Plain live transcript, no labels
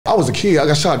I was a kid. I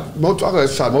got shot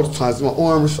multiple times. My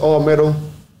arms, all metal.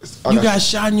 You got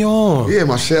shot in your arm? Yeah,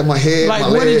 my head, like, my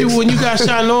what legs. did you, when you got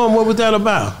shot in the arm, what was that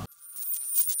about?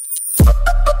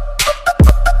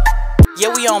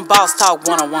 Yeah, we on Boss Talk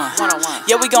 101.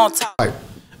 Yeah, we gonna talk. Right.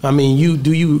 I mean,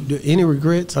 do you any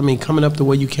regrets? I mean, coming up the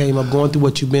way you came up, going through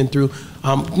what you've been through.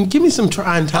 Give me some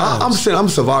trying times. I'm a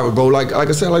survivor, bro. Like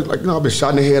I said, like you know, I've been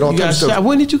shot in the head all the time.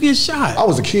 When did you get shot? I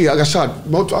was a kid. I got shot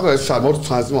multiple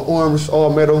times. My arms,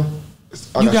 all metal.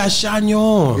 You got shot in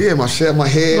your arm? Yeah, my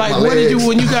head, like, my what legs. did you,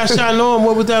 when you got shot in the arm,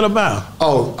 what was that about?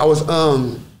 Oh, I was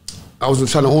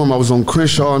shot in the arm. I was on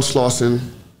Crenshaw and Slauson.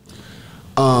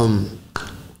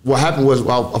 What happened was,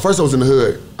 well, first I was in the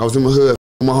hood. I was in my hood.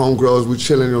 My homegirls, we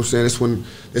chilling, you know what I'm saying?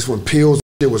 This when pills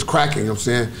shit was cracking, you know what I'm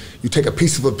saying? You take a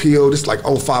piece of a pill, this is like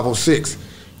 05, 06.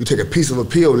 You take a piece of a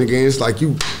pill, and again, it's like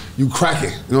you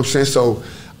cracking, you know what I'm saying? So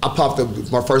I popped up,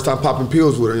 my first time popping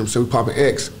pills with her, you know what I'm saying? We popping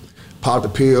X. Popped the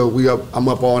pill, I'm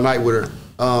up all night with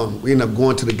her. We ended up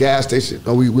going to the gas station.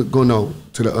 Oh, we going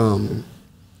to the,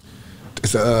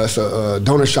 it's a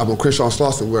donut shop on Crenshaw and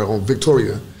Slauson, we're on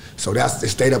Victoria. So they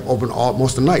stayed up open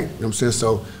most of the night, you know what I'm saying?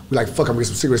 So we like, fuck, I'm gonna get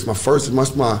some cigarettes.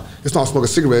 It's not smoking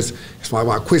cigarettes, it's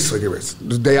my quit cigarettes.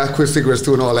 The day I quit cigarettes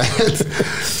too and all that.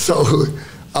 So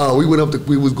we went up,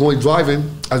 we was driving,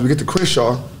 as we get to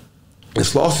Crenshaw, and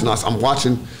Slauson, I'm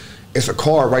watching, it's a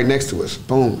car right next to us.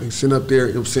 Boom, he's sitting up there,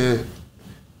 you know what I'm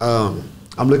saying?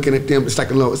 I'm looking at them, it's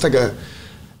like a,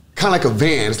 kind of like a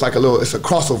van, it's a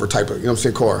crossover type of, you know what I'm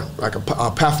saying, car, like a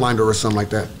Pathfinder or something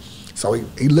like that. So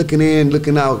he looking in,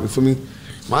 looking out, for me.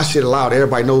 My shit loud,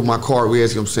 everybody knows my car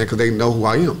is, you know what I'm saying, because they know who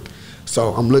I am.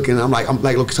 So I'm looking, I'm like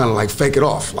looking, trying to like fake it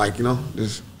off, like, you know,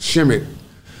 just shimmy it.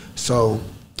 So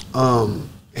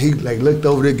he like looked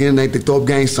over there again, they throw up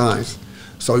gang signs.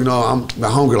 So, you know, I'm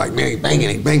hungry, like, man,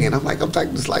 ain't banging. I'm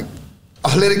just like,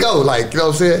 oh, let it go, like, you know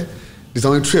what I'm saying? Just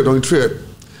don't even trip.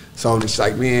 So I'm just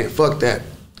like, man, fuck that.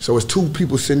 So it's two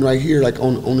people sitting right here, like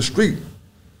on the street.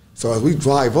 So as we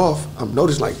drive off, I'm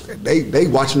noticing like they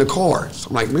watching the car. So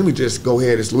I'm like, let me just go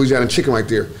ahead. It's Louisiana chicken right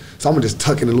there. So I'm gonna just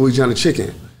tuck in the Louisiana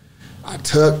chicken. I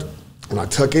tucked, and I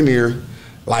tuck in there.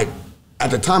 Like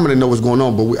at the time I didn't know what's going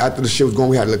on, but after the shit was going,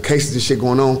 we had little cases of shit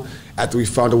going on. After we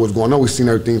found out what was going on, we seen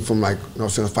everything from like, you know what I'm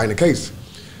saying, fighting the case.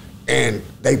 And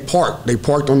they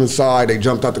parked on the side, they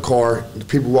jumped out the car. The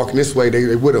people walking this way,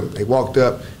 they with them. They walked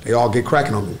up, they all get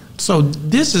cracking on me. So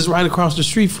this is right across the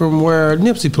street from where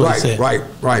Nipsey place at.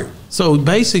 Right. So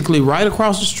basically, right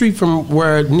across the street from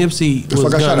where Nipsey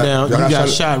was gunned down, you got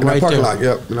shot right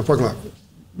there. In the parking lot.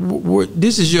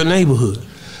 This is your neighborhood.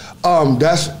 I'm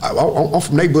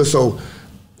from neighborhood, so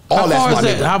all that's my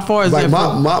neighborhood. How far is that?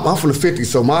 I'm from the 50s,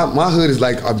 so my hood is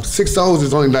like 6 O's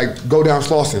is only like go down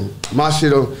Slauson. My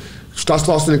shit start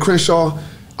Slauson in Crenshaw.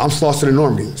 I'm Slauson in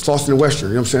Normandy, Slauson in Western.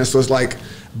 You know what I'm saying? So it's like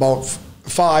about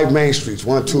 5 main streets,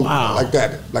 1, 2, like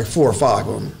that, like 4 or 5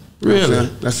 of them. Really?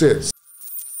 That's it.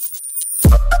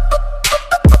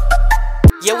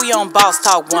 Yeah, we on Boss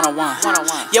Talk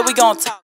 101. Yeah, we gonna talk.